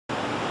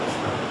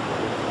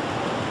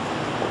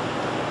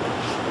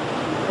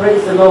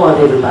Praise the Lord,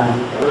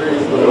 everybody.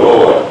 Praise the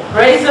Lord.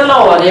 Praise the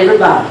Lord,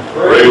 everybody.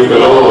 Praise the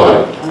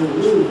Lord.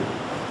 Hallelujah.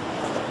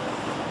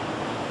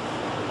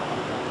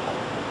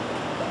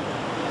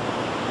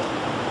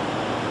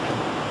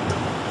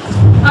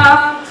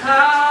 I'm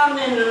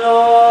coming,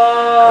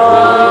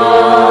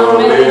 Lord.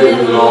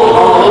 Coming, Lord.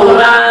 All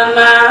by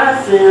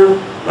myself.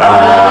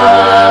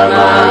 By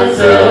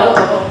myself.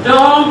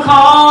 Don't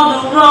call the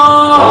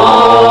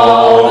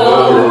road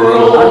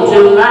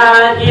until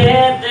I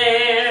get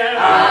there.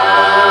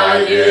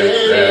 I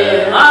get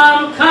there.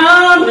 I'm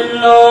coming,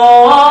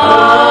 Lord.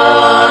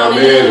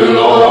 Coming,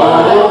 Lord.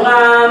 All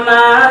by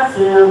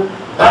myself.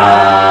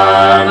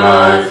 By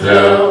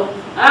myself.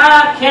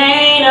 I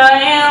can't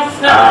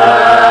answer. I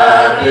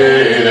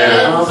can't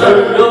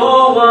answer.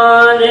 No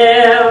one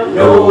else.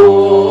 No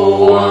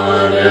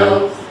one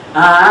else.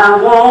 I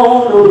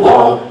wanna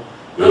walk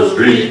The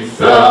streets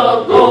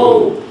of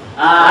gold.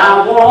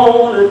 I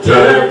wanna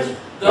touch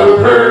The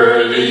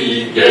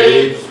pearly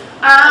gates.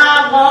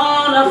 I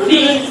wanna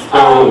feast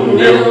On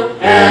milk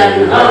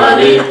and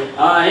honey.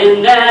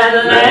 in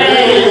that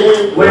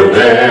land Where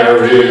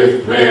there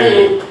is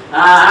plenty.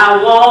 I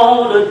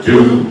wanna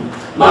Do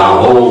my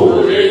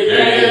holy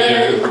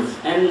dance.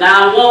 and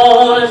I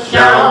wanna shout.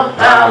 Shout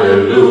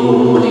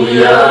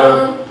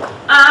hallelujah.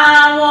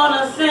 I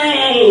wanna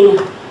sing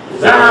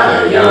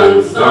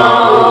Zion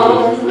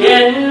song.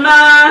 in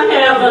my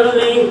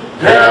heavenly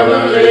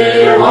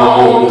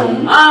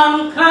Home.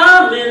 I'm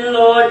coming,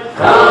 Lord,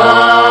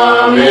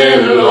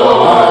 Coming,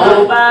 Lord.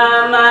 all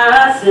by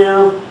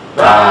myself.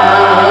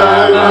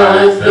 By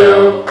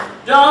myself.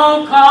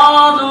 Don't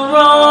call the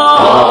road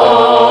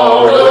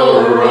All the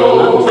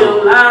road.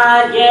 until I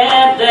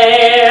get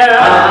there.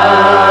 I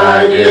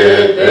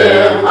get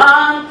there.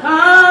 I'm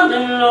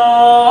coming,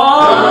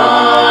 Lord,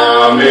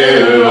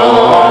 Coming, Lord.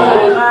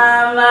 all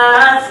by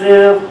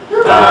myself.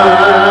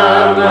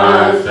 By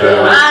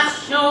myself. I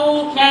sure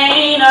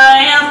can't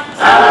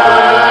answer. I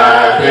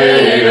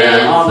can't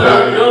answer.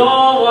 No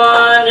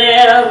one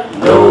else.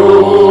 No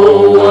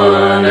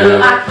one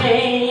else. I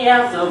can't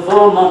answer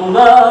for my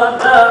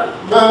mother.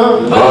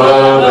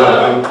 Mother.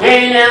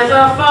 Can't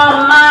answer for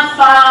my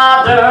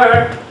father.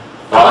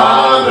 I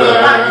Father.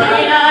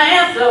 can't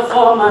answer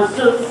for my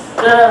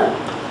sister.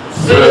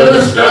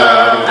 Sister.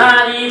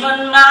 Not even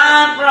my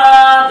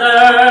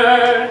brother.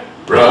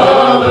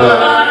 Brother.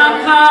 But I'm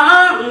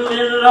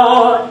coming,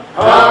 Lord,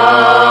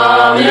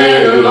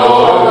 Coming, Lord.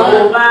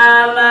 all by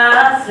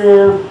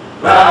myself.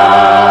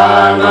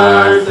 By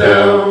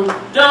myself.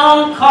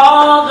 Don't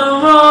call the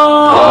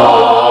road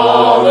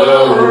All the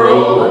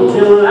road.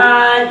 until I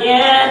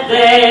get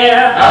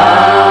there. I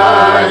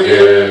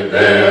get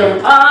there.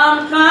 I'm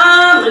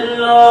coming,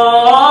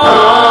 Lord,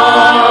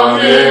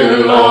 Coming,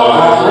 Lord.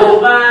 all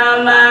by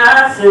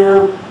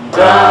myself.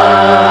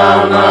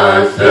 By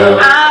myself.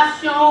 I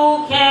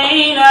sure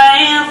can't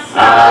answer.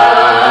 I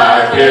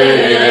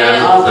can't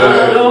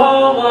answer. No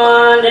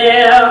one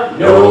else.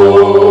 No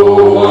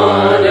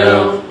one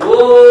else.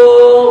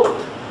 Oh,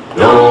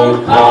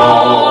 Don't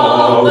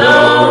call the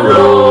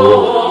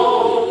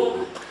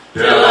road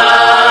till I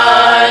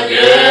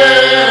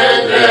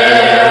get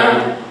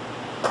there.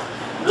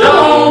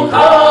 Don't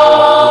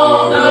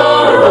call the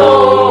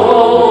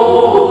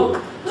road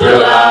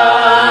till I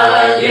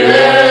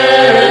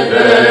get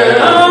there.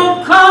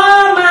 don't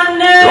call my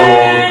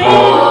name. Don't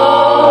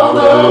call the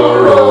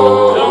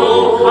road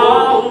Don't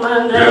call my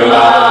till name. I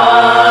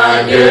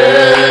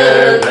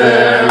get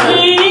there.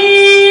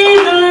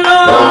 Please, Don't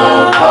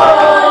Lord.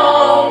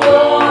 call the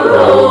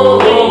road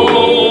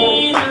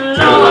Please, till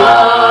Lord. I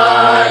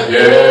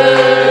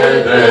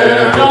get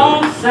there.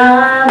 Don't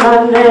sign my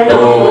name.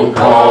 Don't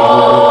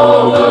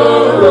call the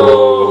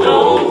road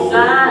Don't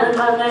sign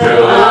my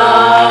till name. I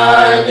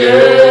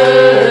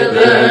get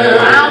there.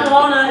 I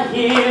wanna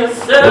hear Don't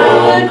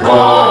servant,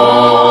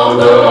 call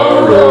the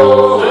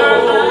road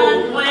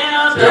servant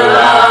well till done. I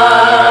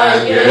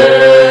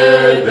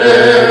get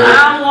there. I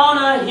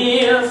wanna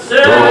hear Don't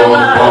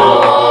servant,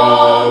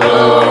 call the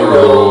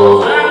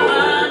road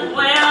servant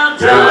well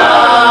till done. I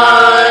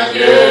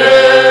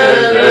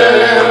get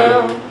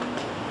there.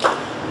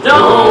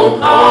 Don't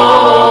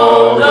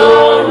call the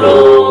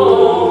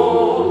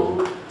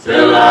road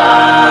Till I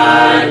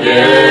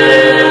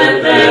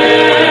get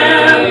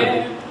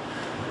there.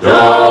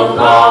 Don't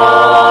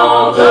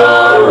call the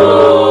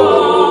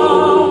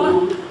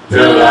road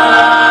till I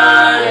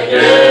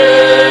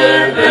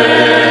get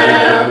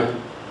there.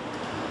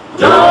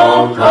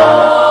 Don't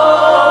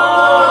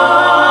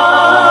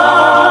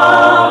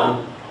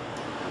call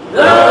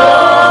the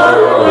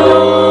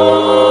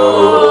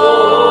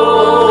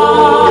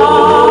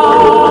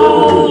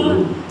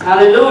road.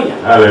 Hallelujah.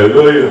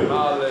 Hallelujah.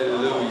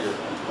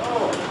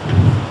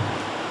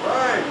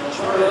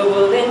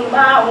 Trouble in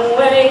my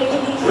way.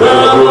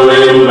 Trouble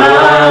in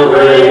my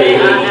way. I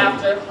have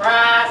to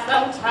cry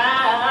sometimes. I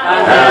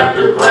have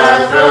to cry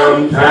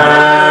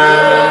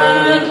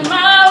sometimes. In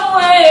my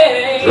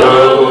way.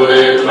 Trouble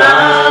in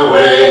my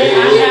way. I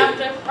have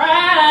to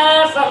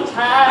cry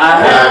sometimes. I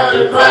have to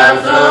cry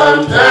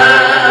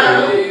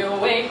sometimes. Lay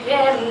awake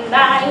at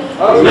night.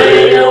 I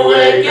lay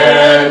awake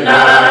at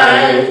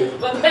night.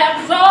 But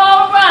that's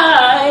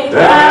alright.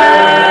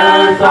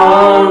 That's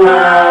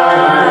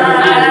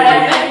alright.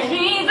 And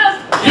Jesus,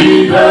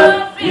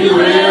 He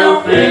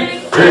will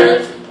fix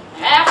it.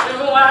 After a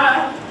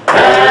while,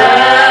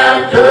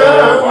 After a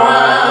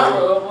while,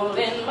 trouble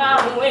in my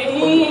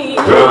way.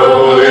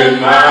 trouble in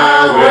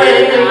my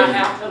way. I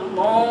have to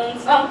moan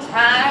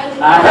sometimes.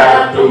 I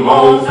have to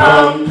moan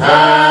sometimes.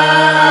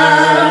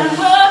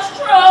 So much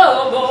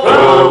trouble.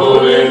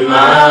 Trouble in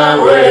my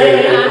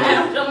way. I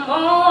have to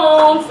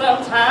moan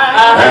sometimes. I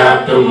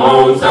have to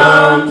moan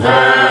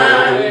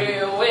sometimes. Lay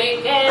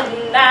awake at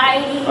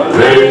night.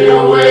 Lay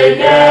awake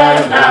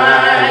at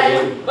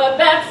night. But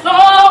that's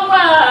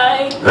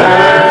alright.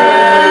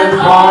 That's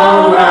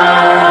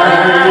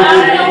alright. I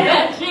know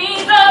that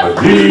Jesus,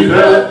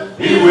 Jesus,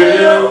 He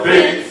will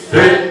fix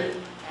it.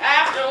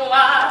 after a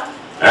while,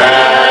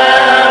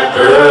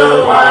 After a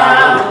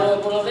while,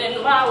 trouble in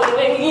my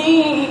way.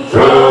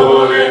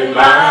 trouble in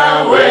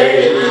my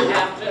way. I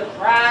have to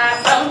cry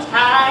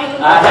sometimes.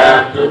 I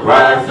have to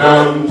cry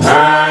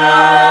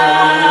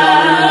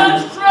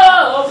sometimes. Much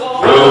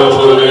trouble.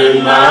 Trouble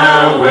in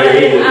my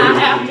way. I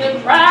have to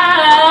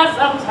cry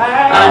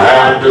sometimes. I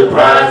have to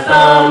cry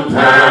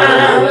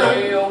sometimes.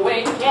 Lay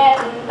awake at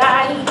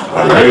night. I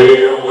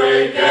lay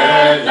awake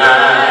at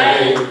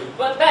night.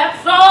 But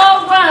that's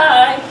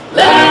alright.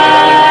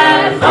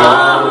 That's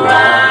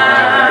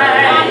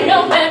alright. I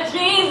know that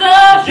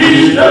Jesus,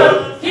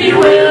 Jesus, He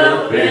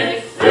will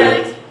fix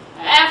it.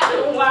 after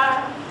a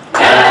while,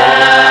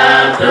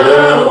 After a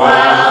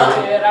while,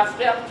 said I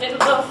stepped in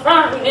the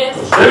furnace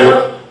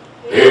step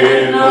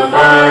in the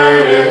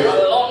furnace. a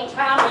long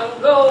time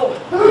ago.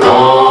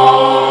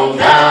 Long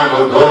time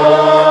ago.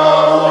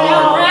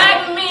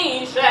 Shadrach,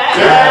 Meshach,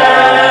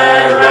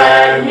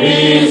 Shadrach,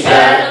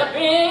 Meshach,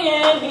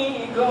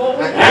 Abednego.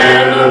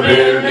 and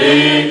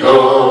Abednego.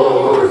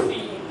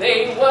 See, they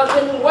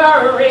wasn't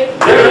worried.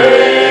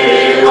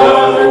 They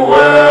wasn't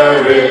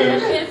worried.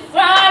 This I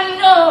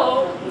know.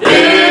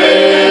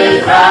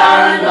 This I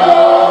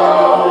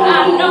know. I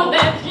know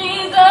that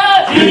Jesus,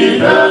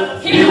 Jesus,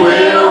 He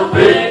will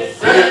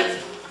fix it.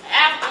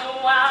 after a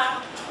while,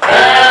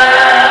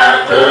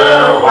 After a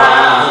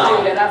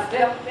while, said I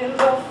stepped in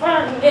the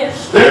furnace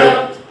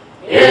stepped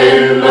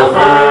in the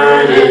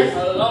furnace a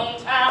long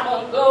time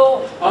ago.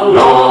 a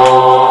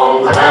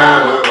long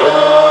time ago.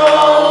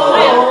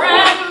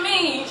 Shadrach,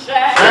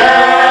 Meshach,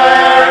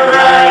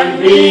 Shadrach,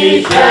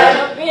 Meshach,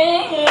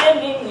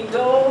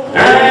 Abednego.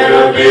 and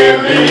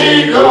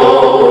Abednego.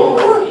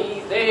 See,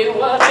 they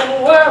wasn't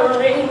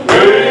worried.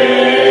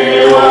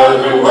 They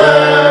wasn't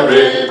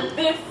worried.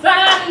 This I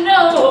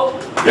know.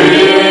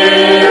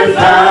 This I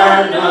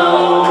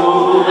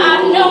know. I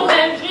know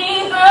that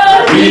Jesus,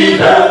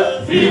 Jesus,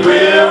 He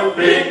will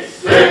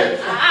fix it.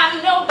 I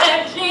know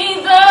that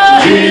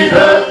Jesus,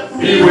 Jesus,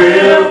 He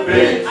will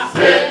fix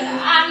it.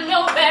 I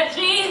know that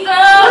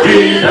Jesus,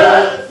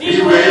 Jesus, He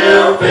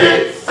will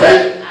fix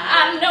it. I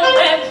know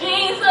that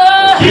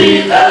Jesus,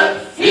 Jesus,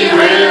 He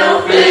will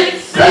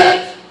fix it.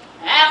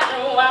 after a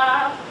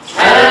while,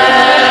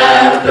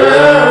 After a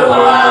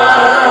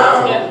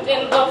while, stepped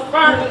in the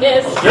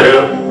furnace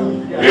step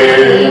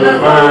in the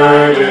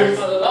furnace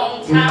a long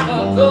time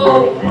ago.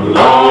 a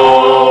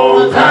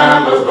long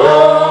time ago.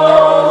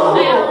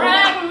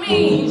 Shadrach,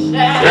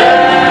 Meshach,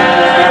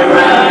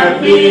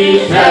 Shadrach,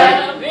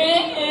 Meshach,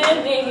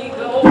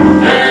 Abednego.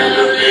 and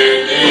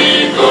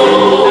Abednego.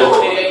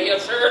 Tell your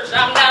church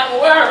I'm not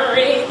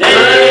worried.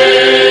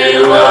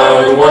 They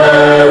weren't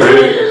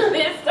worried.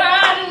 This I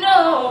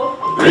know.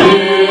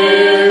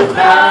 This I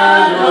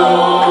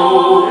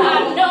know. I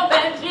know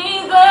that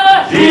Jesus,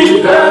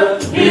 Jesus,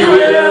 He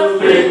will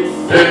fix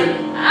it.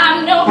 I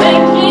know that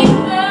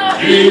Jesus,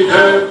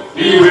 Jesus,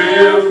 He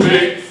will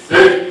fix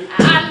it.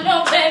 I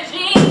know that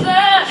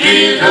Jesus,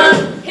 Jesus,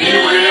 He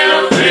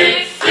will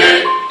fix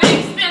it.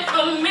 fixed it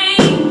for me.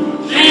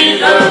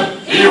 Jesus,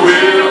 He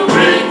will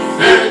fix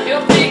it.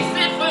 He'll fix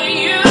it for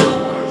you.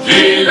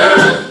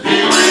 Jesus, He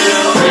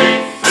will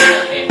fix it.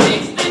 He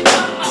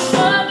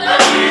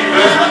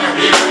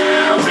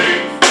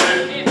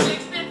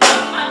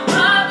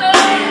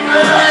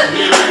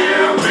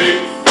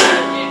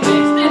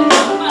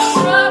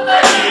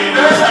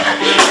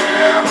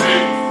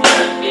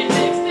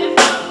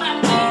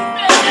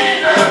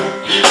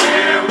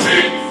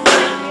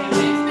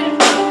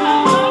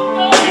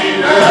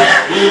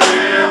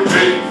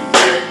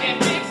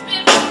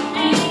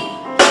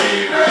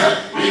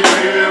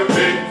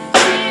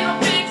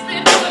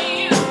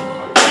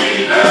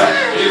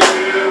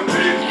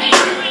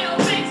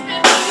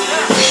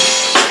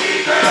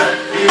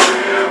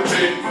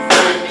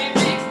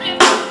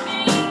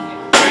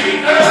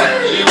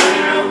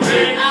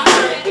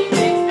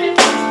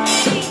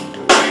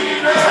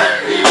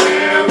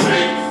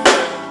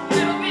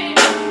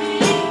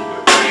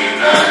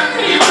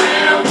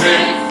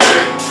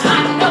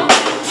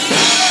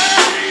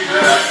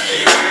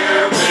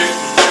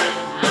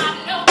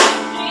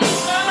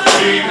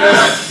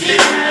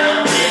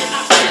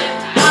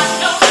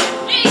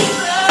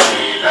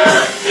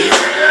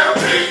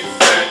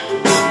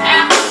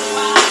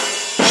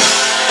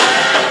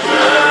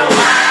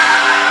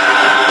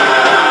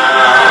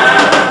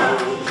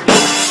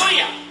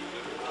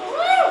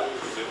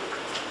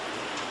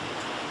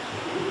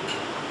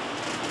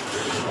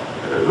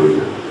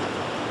Hallelujah.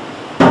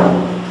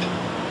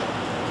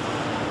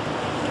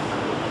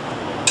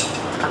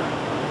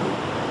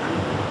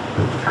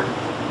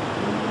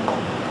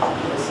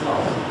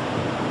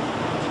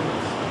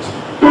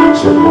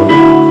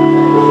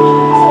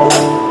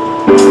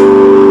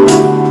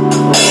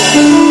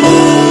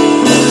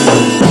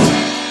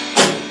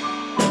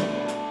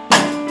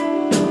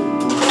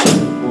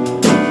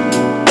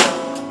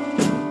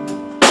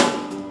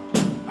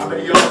 How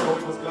many of y'all know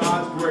it was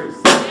God's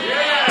grace?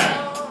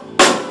 Yeah.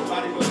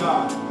 Nobody but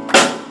God.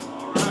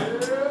 All right.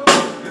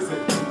 Listen.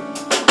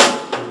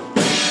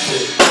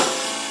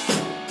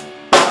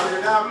 How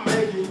did I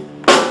make it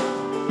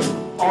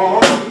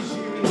all these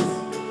years?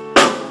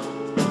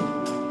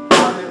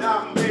 How did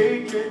I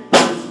make it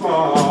this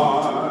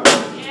far?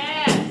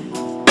 Yeah.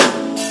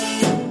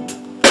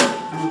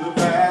 Through the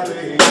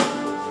valley,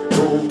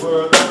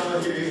 over the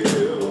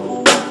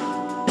hill.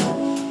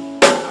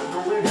 I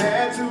know it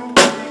had to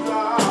be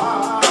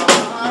God.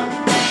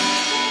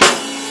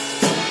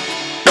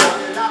 How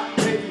did I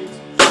make it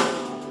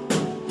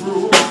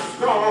through the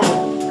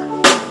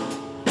storm?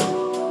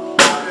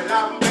 How did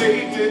I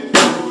make it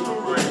through the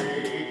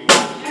rain?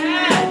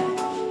 Yeah.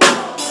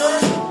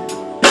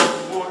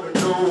 Want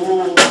to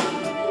know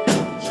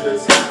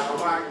just how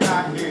I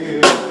got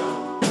here?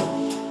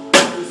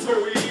 It's so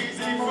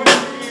easy for me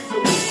to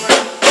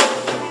explain.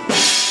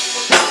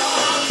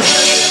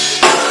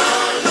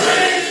 God's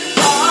grace,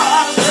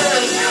 God's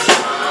grace,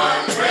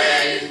 God's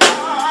grace,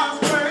 God's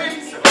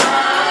grace,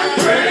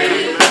 God's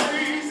grace,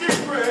 easy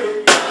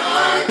grace,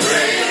 God's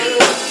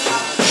grace.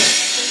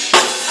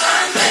 I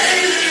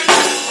made it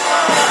this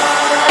far.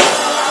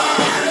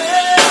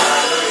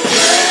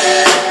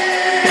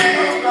 Grace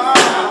of God.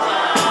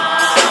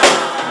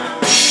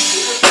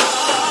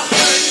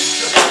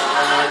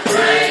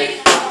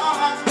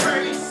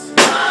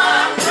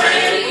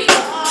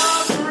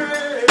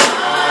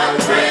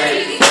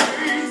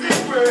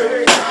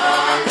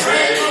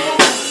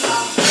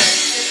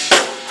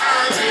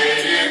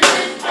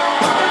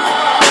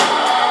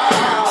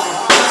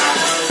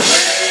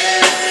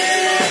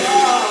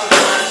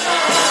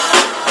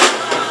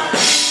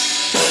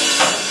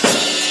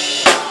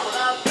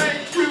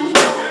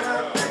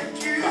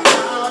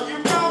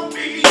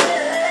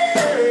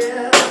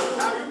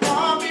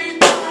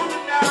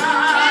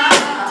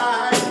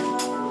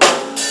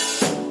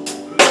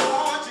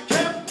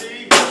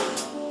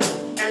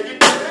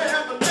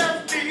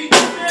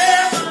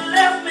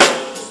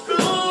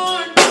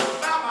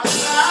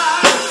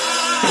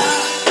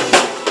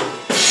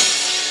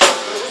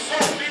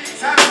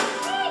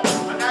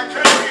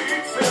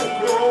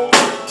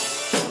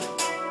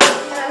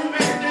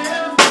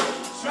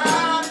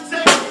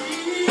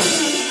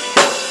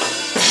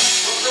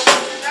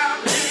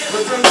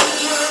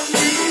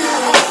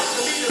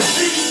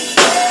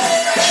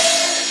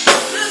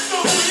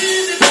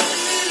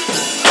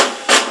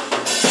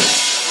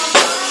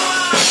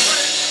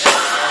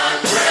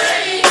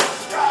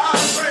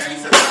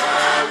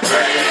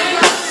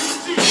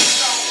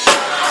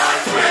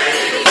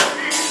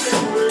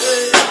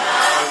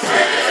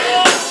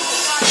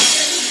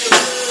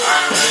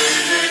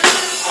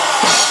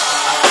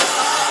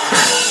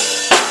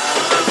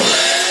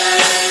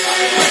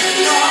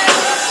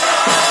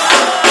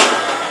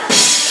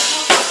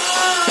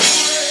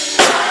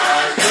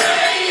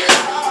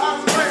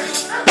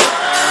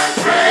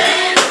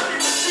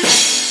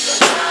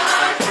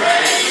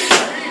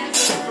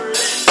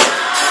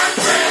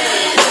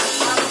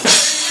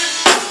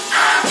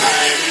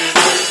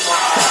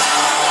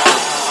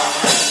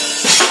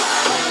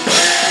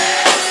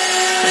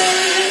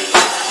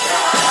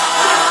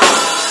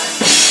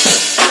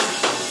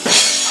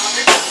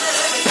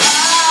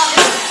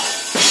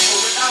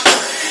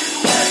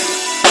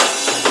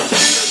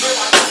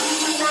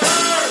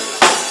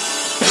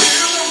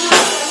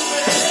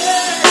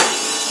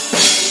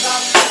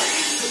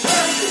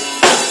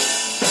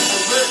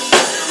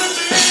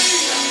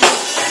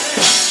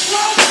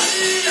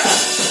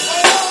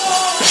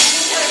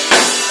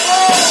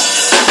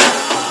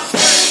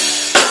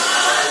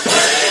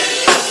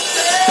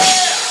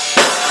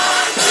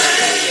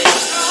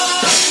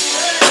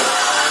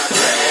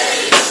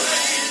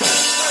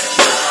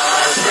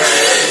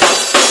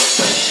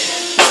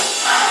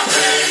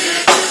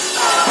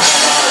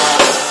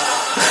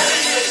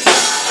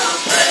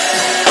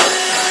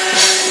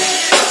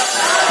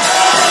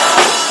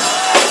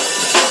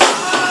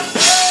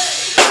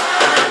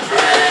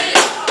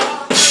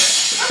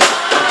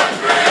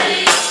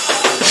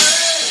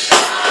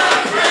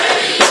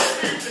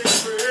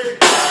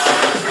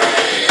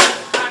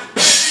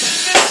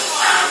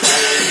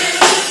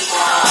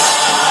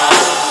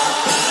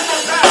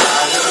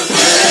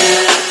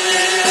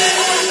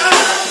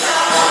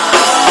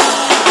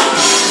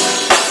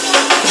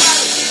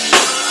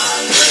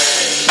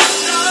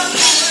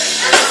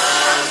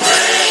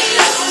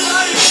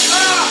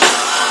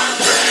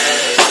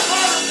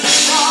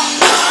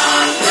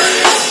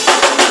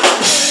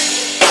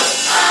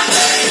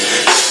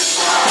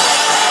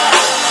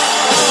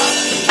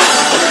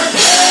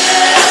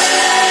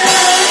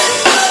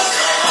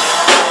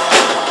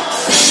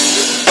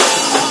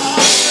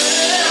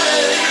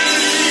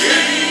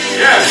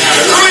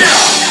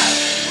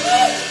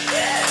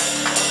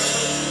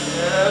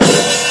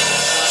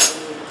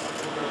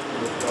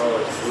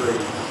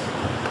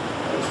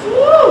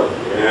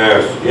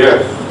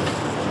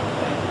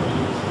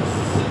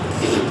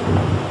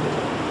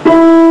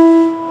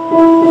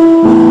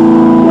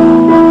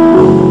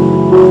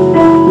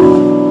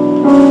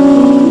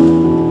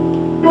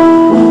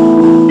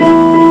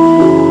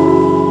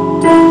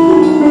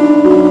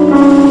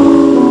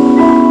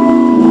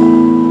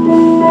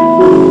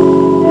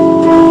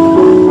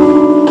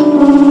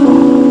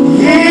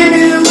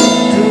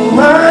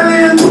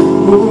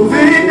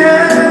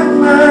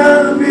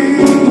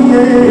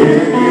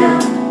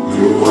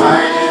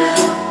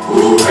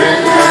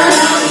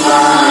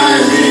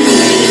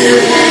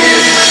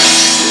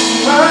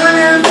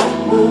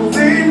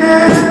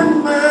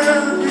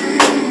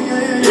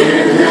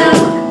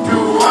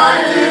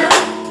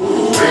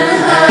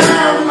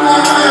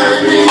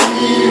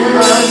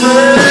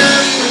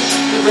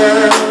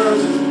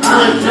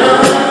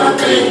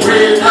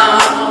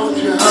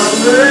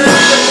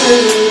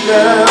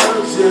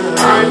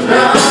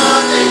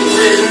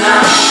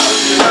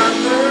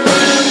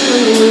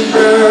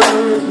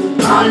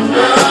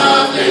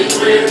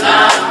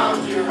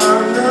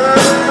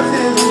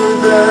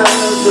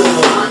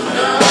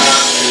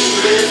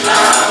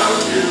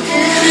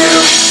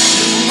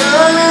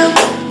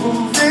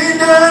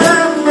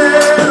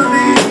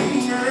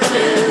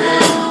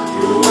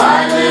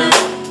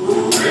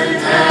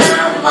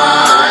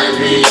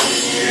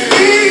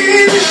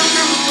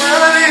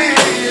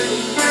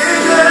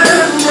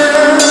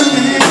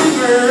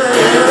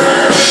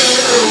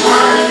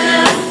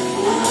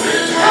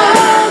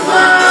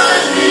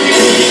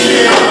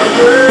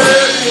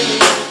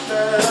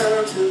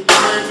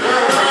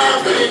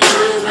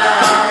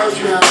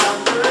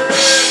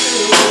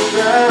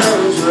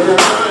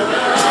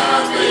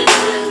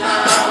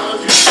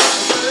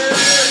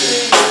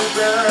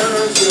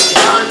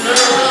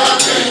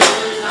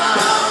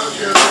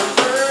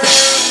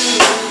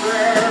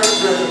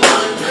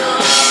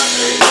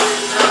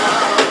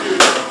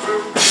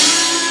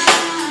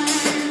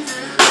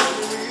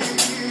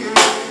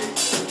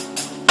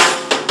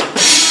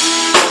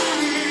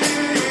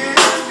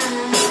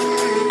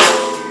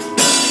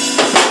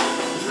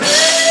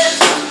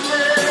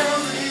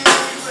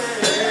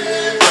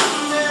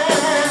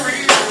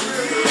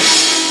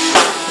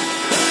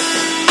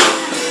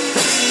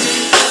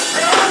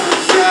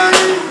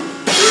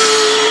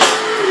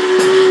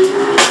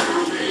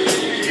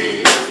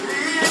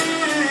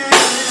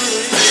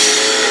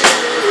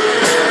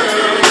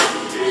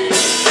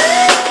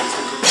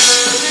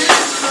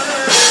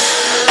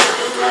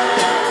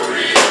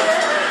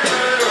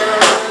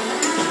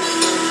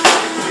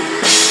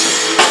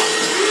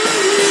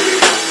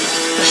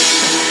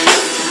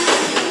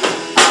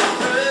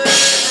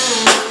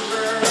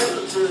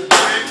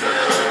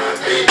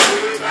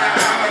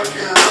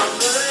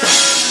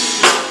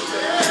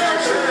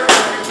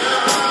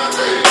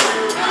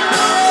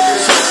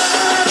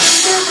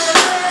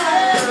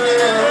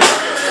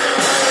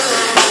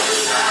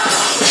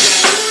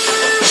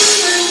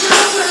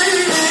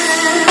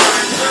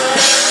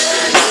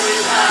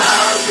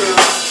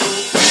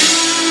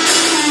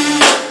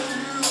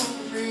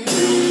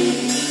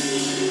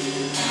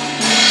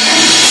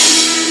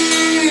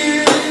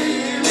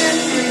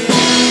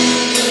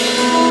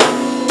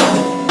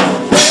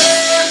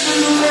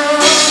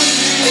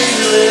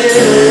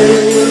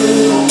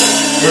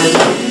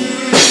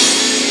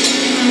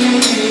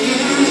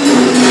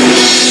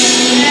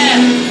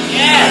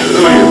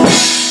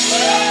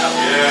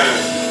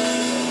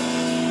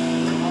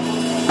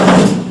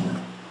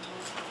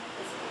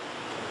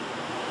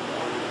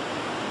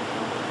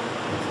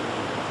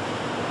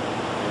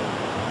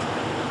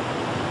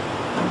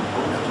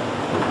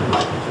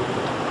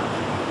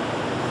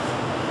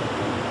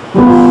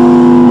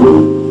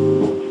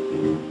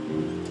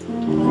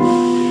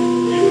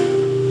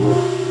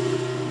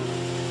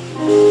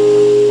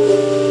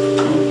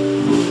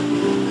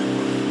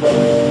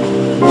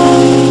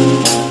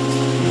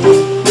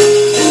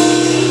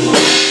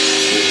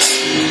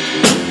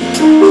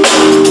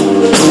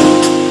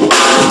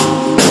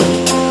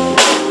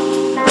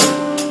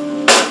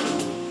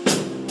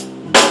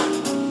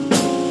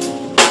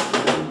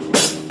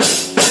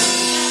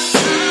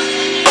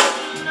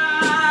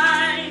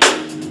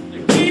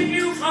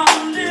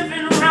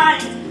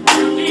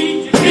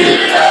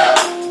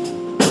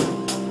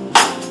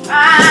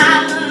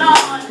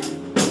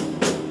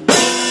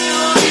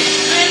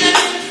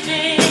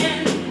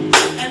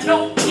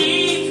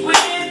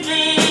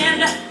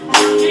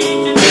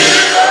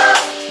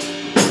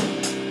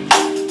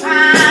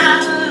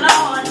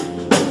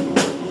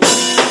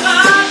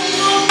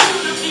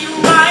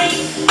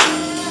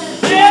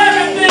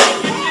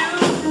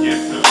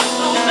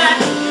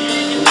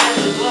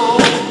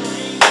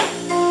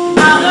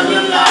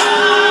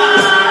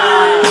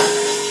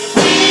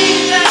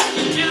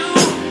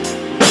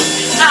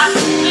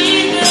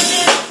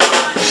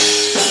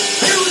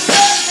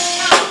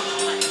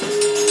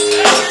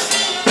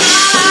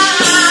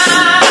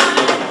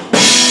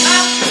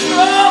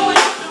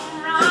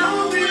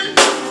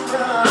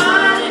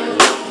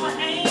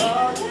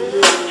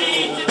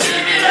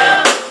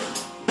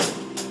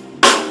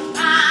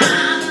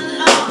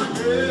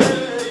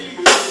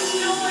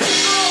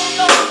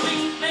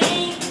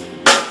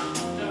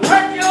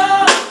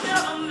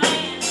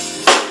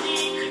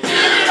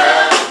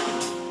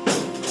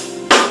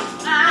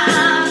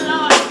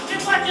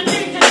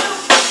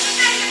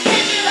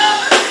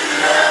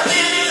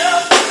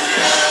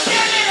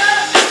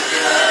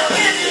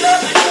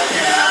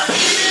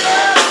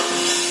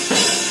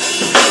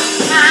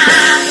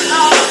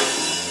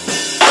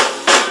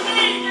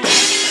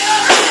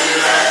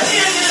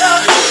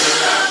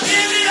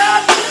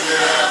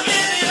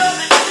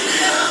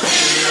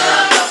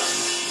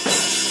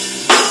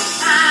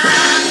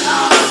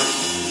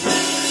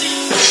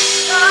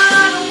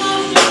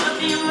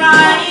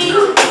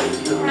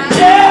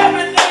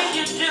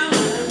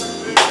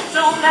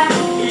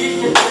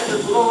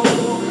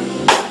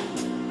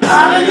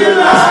 out of your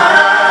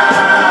life.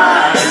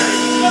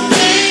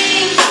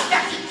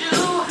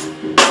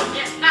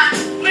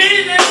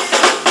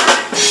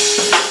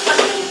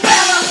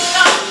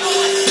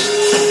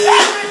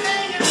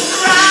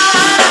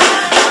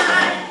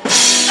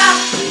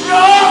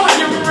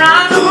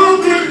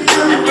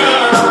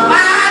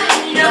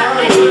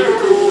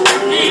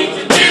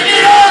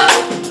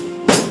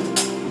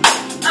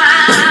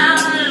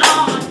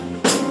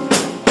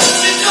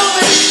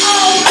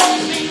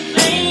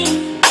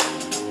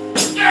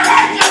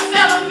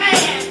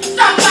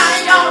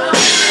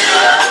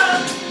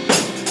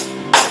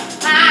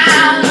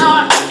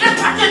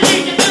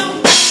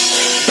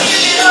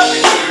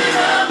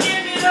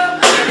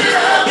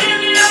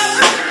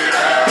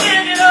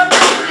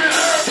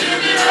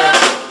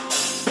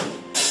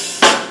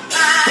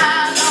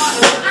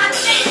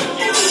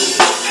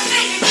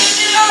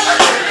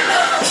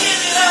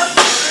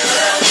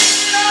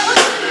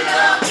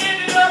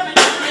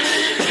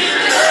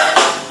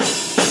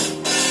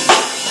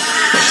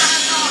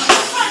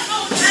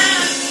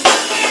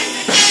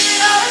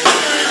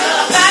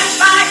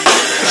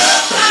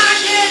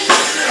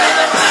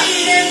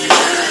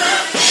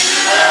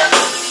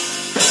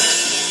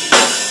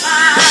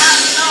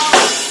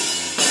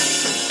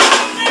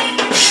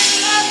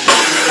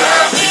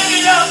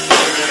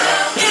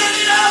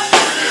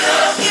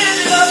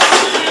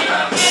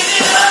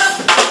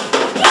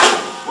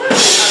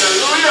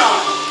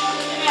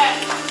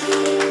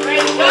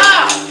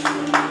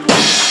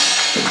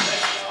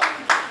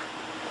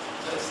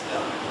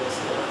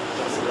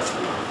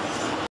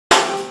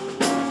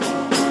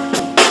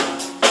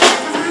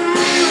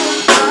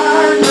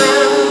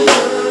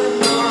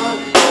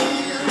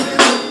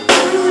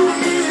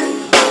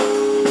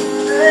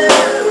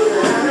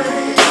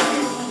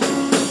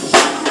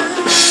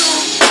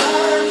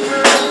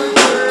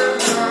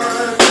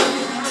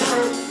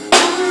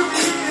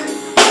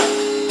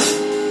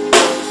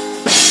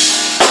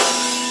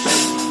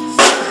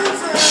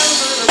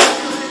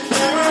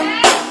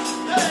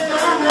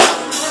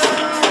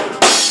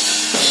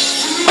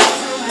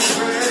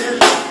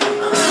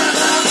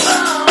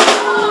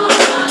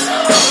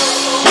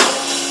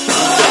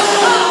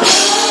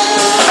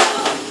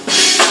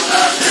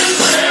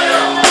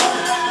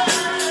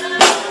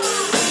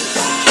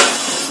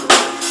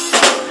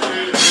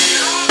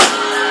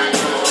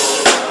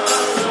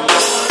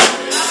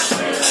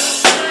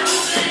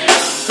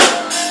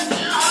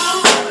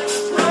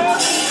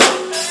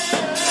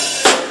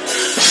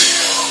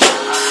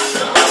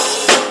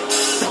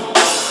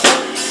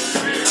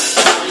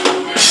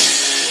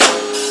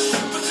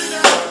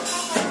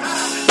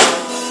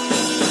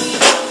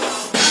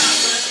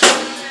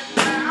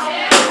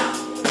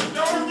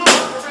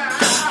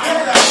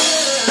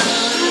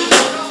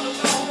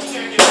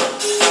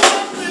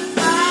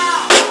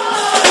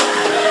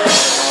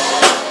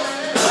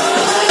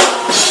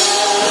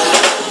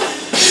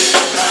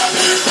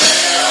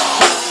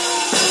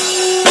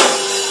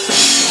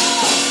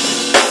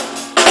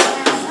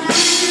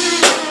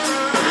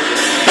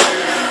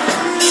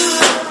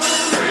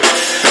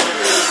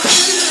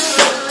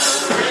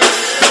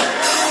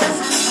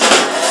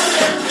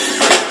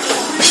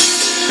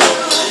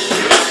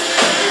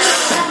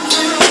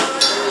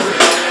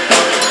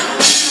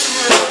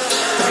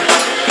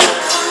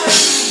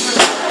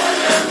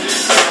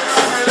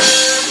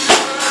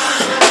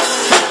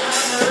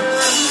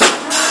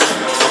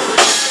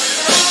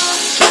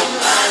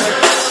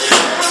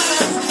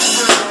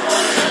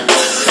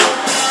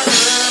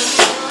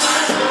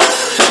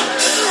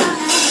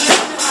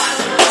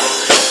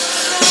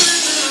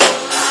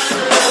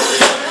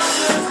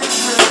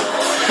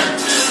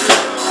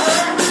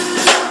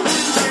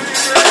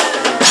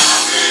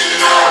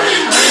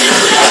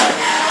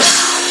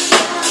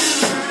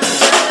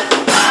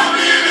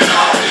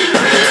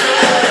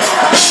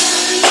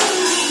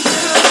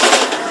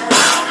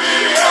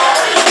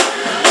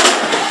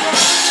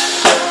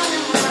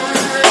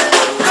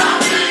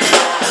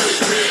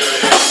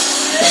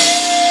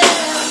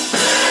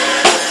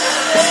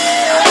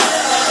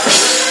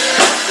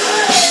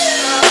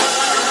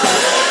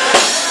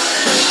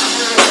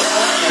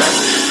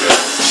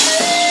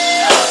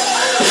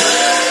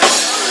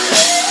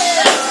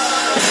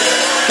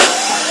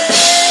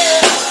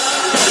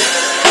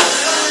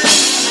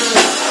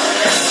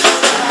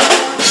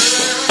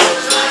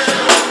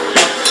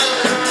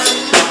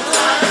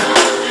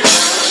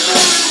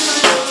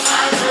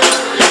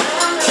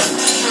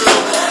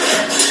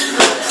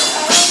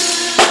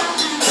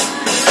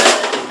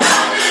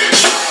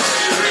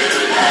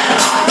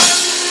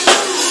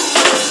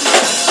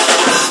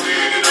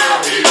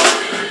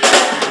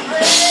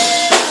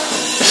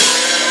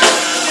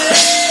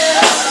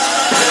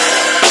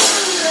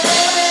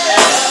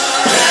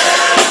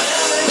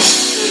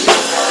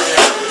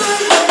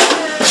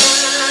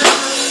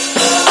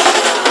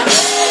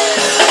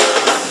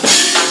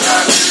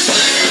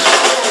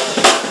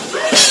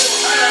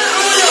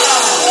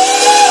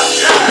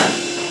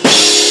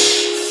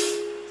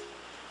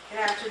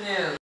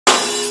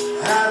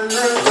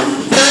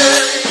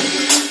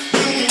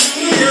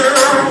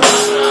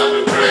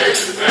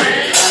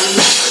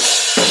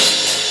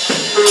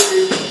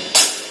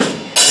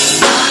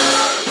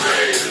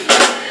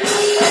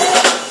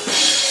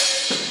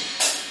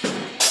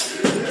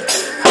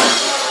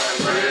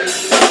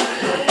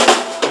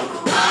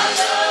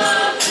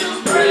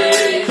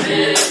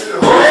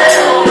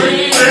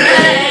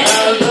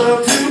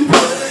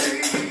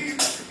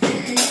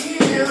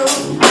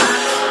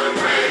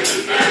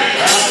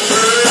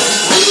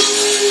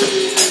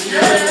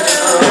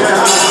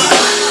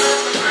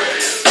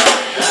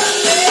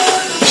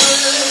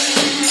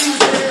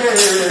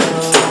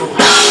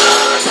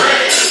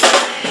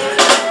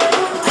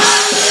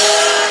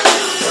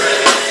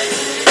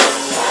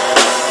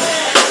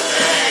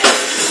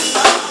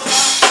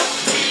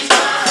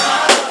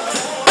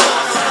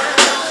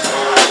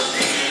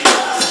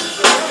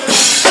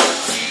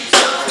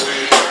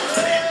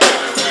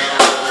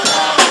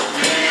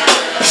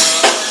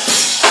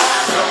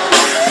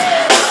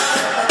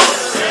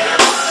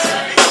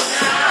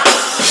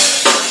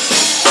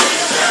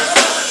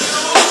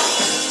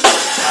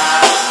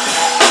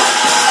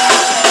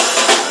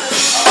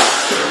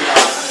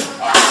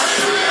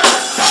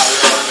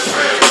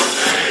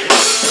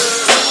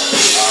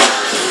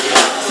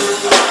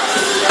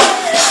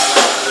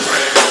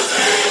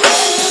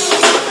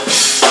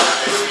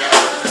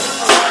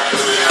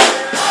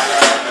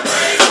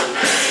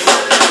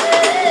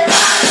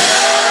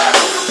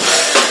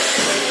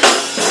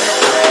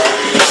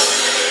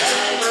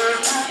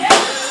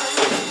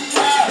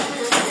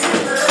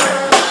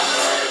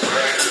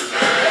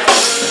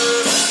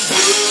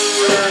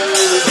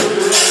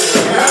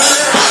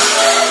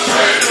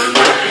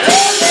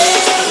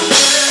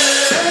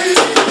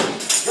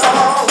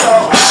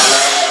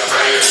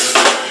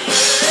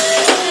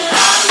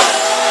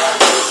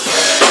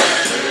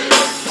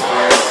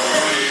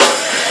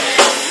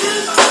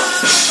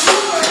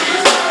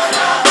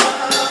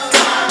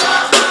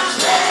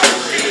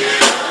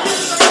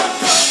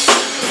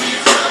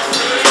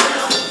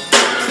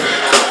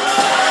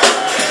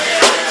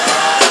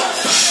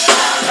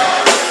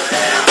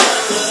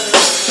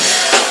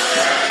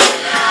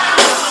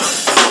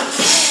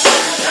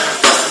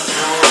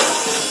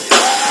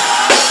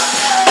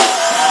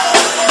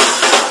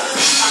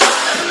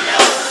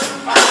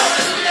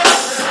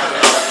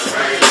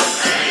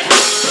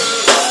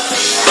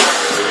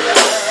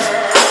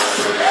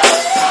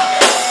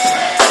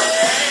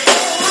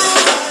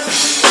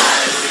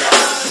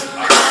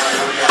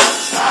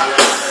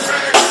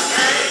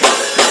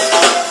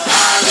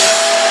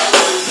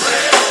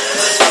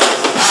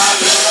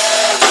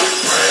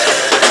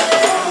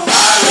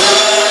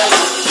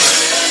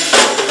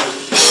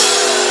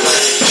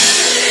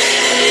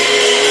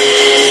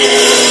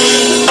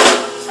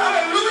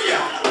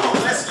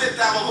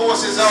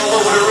 all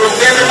over the room.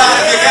 Everybody